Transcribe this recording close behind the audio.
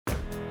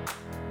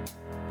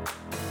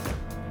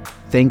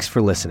Thanks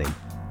for listening.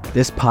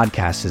 This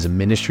podcast is a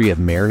ministry of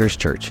Mariners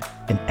Church,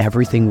 and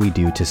everything we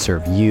do to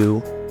serve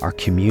you, our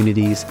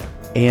communities,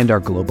 and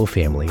our global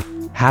family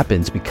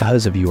happens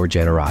because of your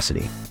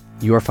generosity.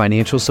 Your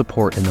financial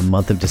support in the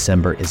month of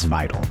December is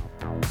vital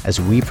as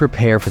we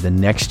prepare for the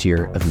next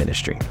year of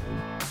ministry.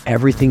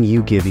 Everything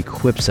you give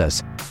equips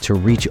us to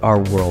reach our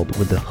world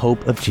with the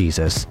hope of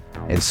Jesus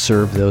and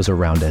serve those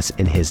around us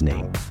in His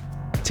name.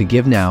 To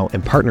give now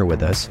and partner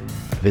with us,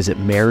 visit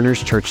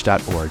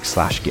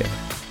marinerschurch.org/give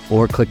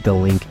or click the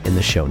link in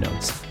the show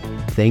notes.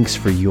 Thanks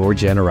for your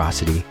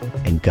generosity,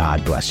 and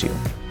God bless you.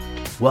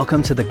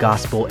 Welcome to the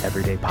Gospel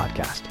Everyday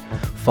Podcast,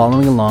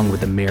 following along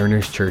with the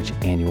Mariners Church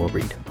annual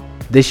read.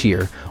 This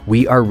year,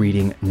 we are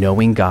reading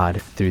Knowing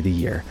God Through the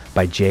Year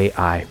by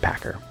J.I.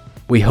 Packer.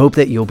 We hope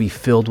that you'll be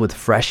filled with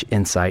fresh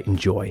insight and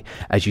joy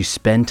as you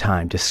spend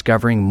time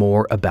discovering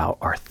more about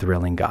our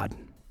thrilling God.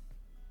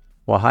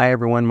 Well, hi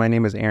everyone. My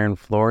name is Aaron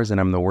Flores,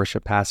 and I'm the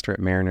worship pastor at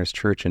Mariners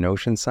Church in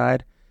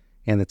Oceanside.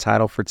 And the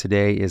title for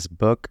today is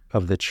Book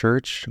of the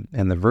Church,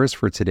 and the verse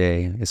for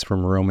today is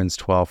from Romans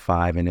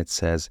 12:5, and it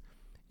says,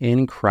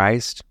 "In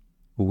Christ,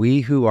 we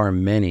who are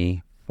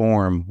many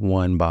form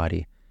one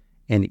body,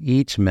 and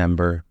each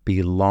member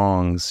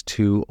belongs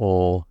to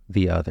all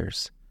the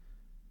others."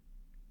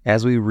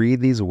 As we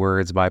read these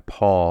words by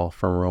Paul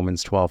from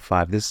Romans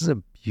 12:5, this is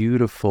a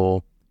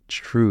beautiful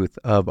truth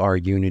of our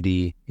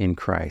unity in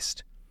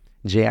Christ.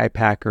 J.I.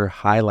 Packer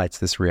highlights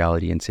this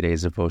reality in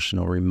today's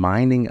devotional,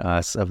 reminding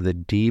us of the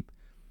deep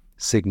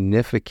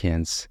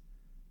significance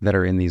that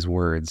are in these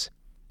words.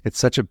 It's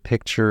such a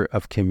picture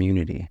of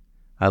community.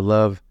 I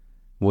love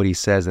what he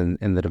says in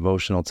the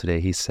devotional today.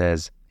 He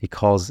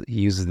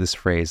uses this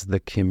phrase, the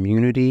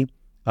community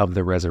of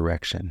the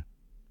resurrection.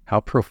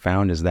 How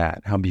profound is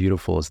that? How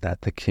beautiful is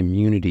that? The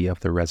community of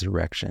the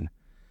resurrection.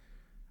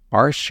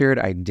 Our shared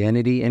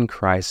identity in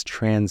Christ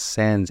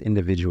transcends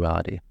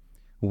individuality.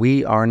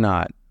 We are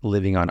not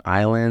living on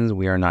islands.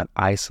 We are not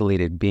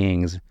isolated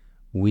beings.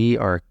 We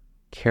are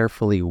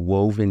carefully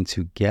woven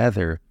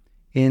together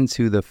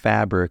into the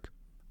fabric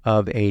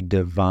of a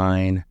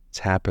divine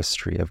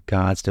tapestry, of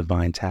God's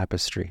divine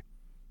tapestry.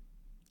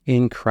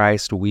 In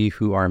Christ, we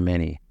who are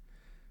many.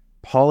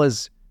 Paul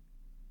is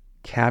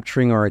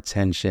capturing our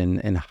attention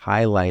and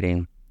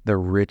highlighting the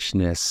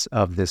richness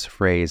of this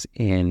phrase,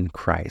 in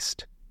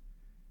Christ.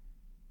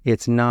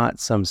 It's not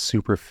some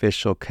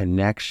superficial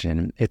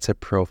connection. It's a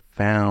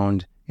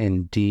profound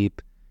and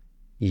deep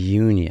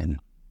union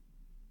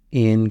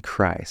in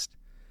Christ.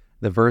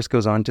 The verse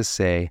goes on to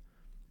say,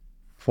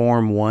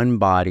 form one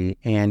body,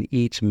 and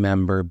each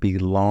member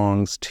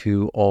belongs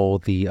to all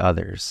the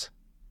others.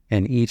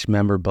 And each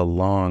member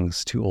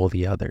belongs to all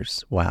the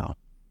others. Wow.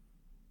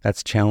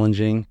 That's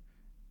challenging.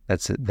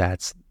 That's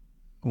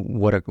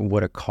what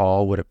a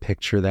call, what a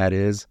picture that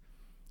is.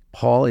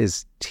 Paul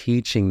is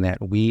teaching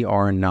that we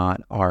are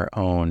not our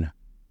own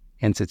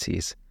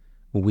entities.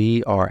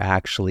 We are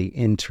actually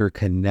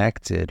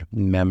interconnected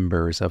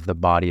members of the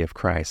body of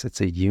Christ. It's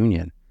a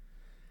union.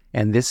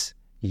 And this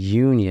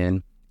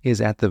union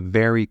is at the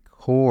very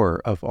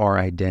core of our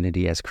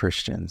identity as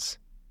Christians.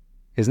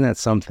 Isn't that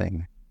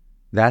something?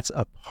 That's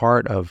a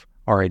part of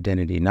our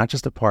identity, not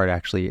just a part,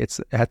 actually. It's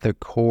at the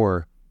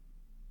core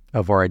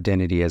of our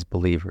identity as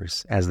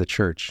believers, as the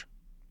church.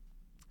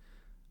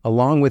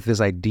 Along with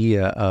this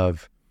idea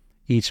of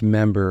each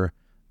member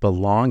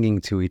belonging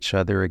to each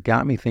other, it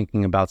got me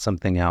thinking about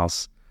something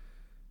else.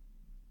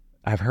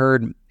 I've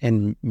heard,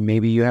 and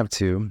maybe you have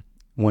too,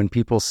 when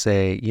people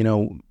say,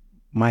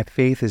 my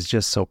faith is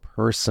just so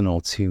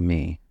personal to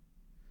me.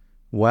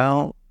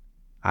 Well,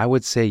 I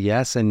would say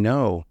yes and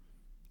no.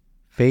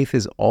 Faith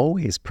is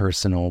always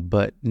personal,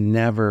 but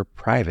never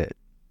private.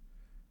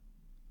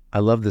 I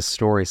love this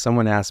story.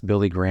 Someone asked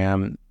Billy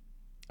Graham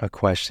a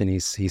question. He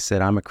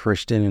said, I'm a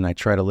Christian and I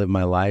try to live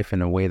my life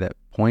in a way that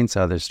points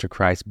others to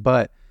Christ,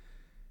 but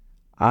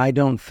I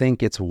don't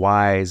think it's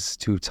wise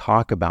to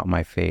talk about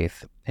my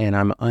faith, and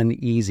I'm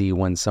uneasy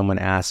when someone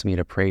asks me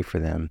to pray for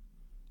them.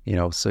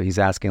 So he's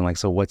asking,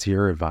 so what's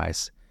your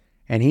advice?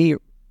 And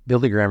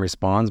Billy Graham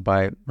responds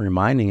by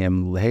reminding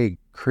him, hey,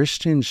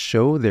 Christians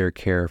show their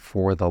care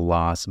for the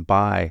lost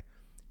by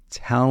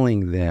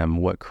telling them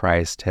what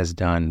Christ has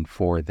done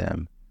for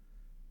them,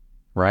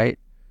 right?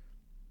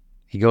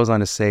 He goes on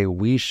to say,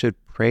 we should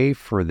pray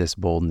for this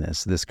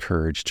boldness, this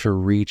courage to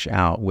reach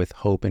out with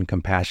hope and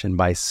compassion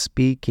by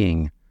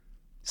speaking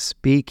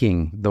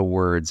the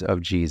words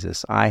of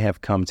Jesus. I have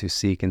come to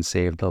seek and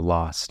save the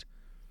lost.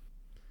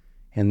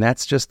 And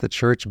that's just the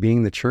church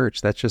being the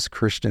church. That's just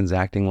Christians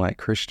acting like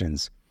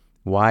Christians.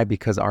 Why?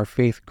 Because our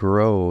faith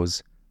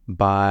grows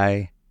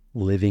by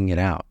living it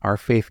out. Our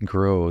faith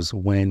grows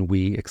when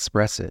we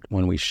express it,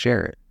 when we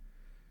share it.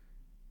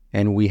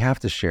 And we have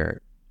to share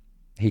it.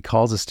 He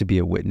calls us to be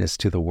a witness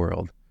to the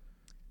world.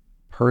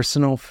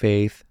 Personal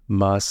faith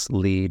must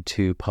lead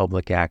to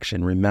public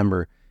action.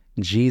 Remember,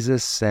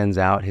 Jesus sends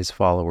out his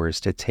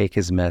followers to take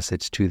his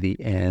message to the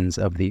ends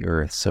of the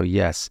earth. So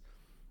yes,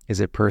 is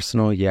it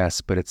personal?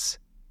 Yes, but it's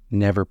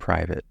never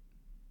private.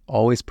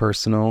 Always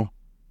personal,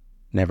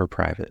 never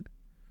private.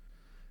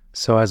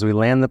 So as we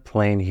land the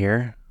plane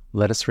here,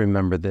 let us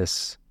remember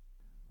this.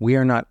 We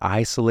are not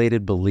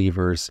isolated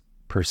believers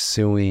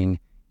pursuing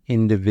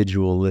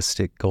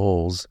individualistic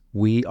goals.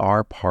 We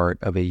are part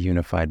of a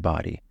unified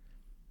body,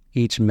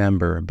 each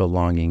member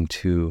belonging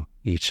to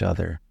each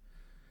other.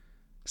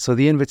 So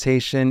the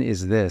invitation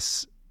is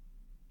this.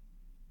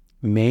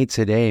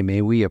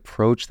 May we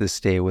approach this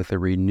day with a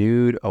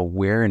renewed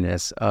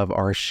awareness of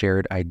our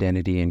shared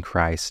identity in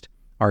Christ.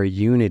 Our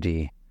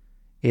unity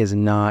is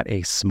not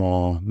a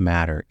small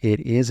matter.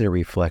 It is a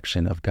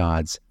reflection of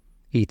God's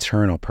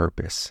eternal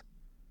purpose.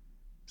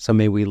 So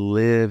may we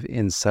live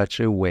in such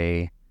a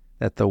way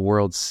that the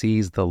world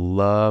sees the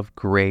love,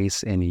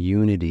 grace, and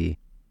unity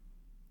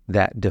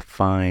that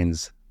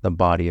defines the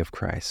body of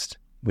Christ.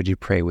 Would you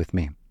pray with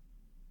me?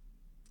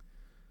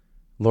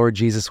 Lord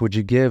Jesus, would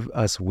you give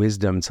us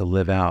wisdom to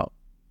live out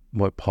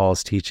what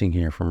Paul's teaching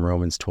here from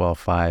Romans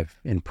 12:5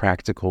 in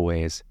practical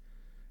ways?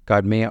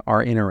 God, may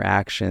our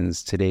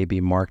interactions today be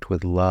marked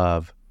with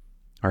love,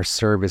 our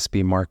service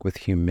be marked with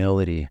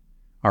humility,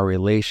 our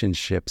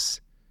relationships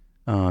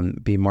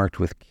be marked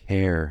with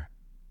care.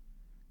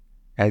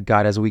 And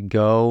God, as we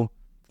go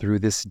through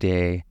this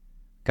day,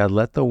 God,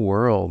 let the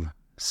world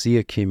see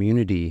a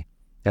community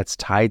that's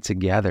tied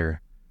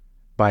together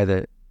by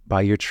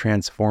your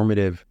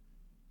transformative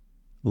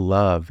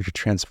love, your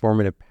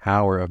transformative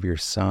power of your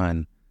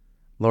Son.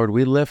 Lord,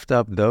 we lift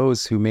up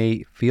those who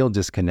may feel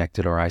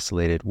disconnected or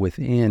isolated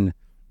within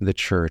the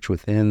church,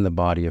 within the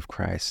body of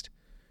Christ.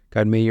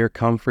 God, may your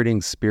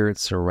comforting spirit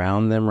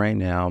surround them right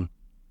now.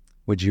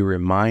 Would you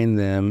remind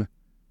them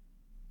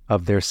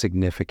of their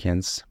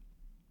significance,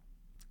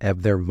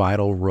 of their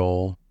vital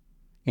role,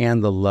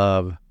 and the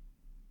love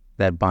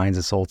that binds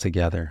us all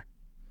together.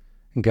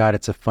 God,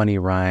 it's a funny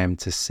rhyme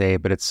to say,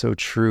 but it's so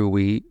true.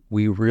 We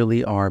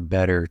really are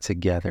better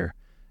together.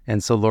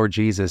 And so, Lord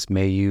Jesus,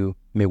 may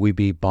we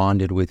be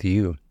bonded with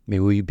you. May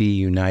we be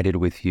united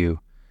with you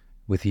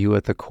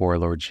at the core,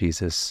 Lord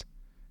Jesus.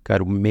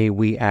 God, may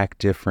we act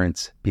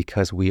different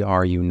because we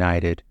are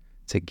united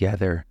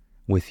together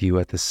with you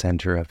at the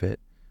center of it.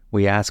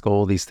 We ask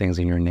all these things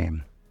in your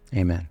name.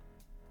 Amen.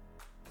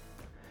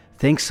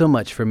 Thanks so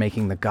much for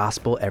making the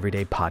Gospel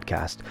Everyday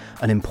podcast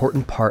an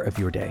important part of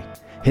your day.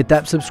 Hit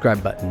that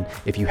subscribe button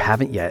if you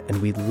haven't yet,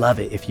 and we'd love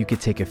it if you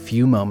could take a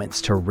few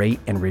moments to rate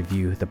and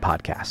review the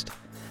podcast.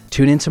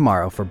 Tune in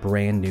tomorrow for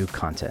brand new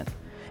content.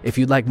 If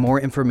you'd like more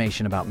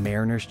information about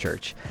Mariners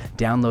Church,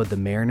 download the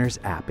Mariners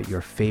app at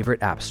your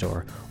favorite app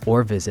store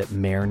or visit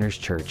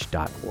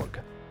marinerschurch.org.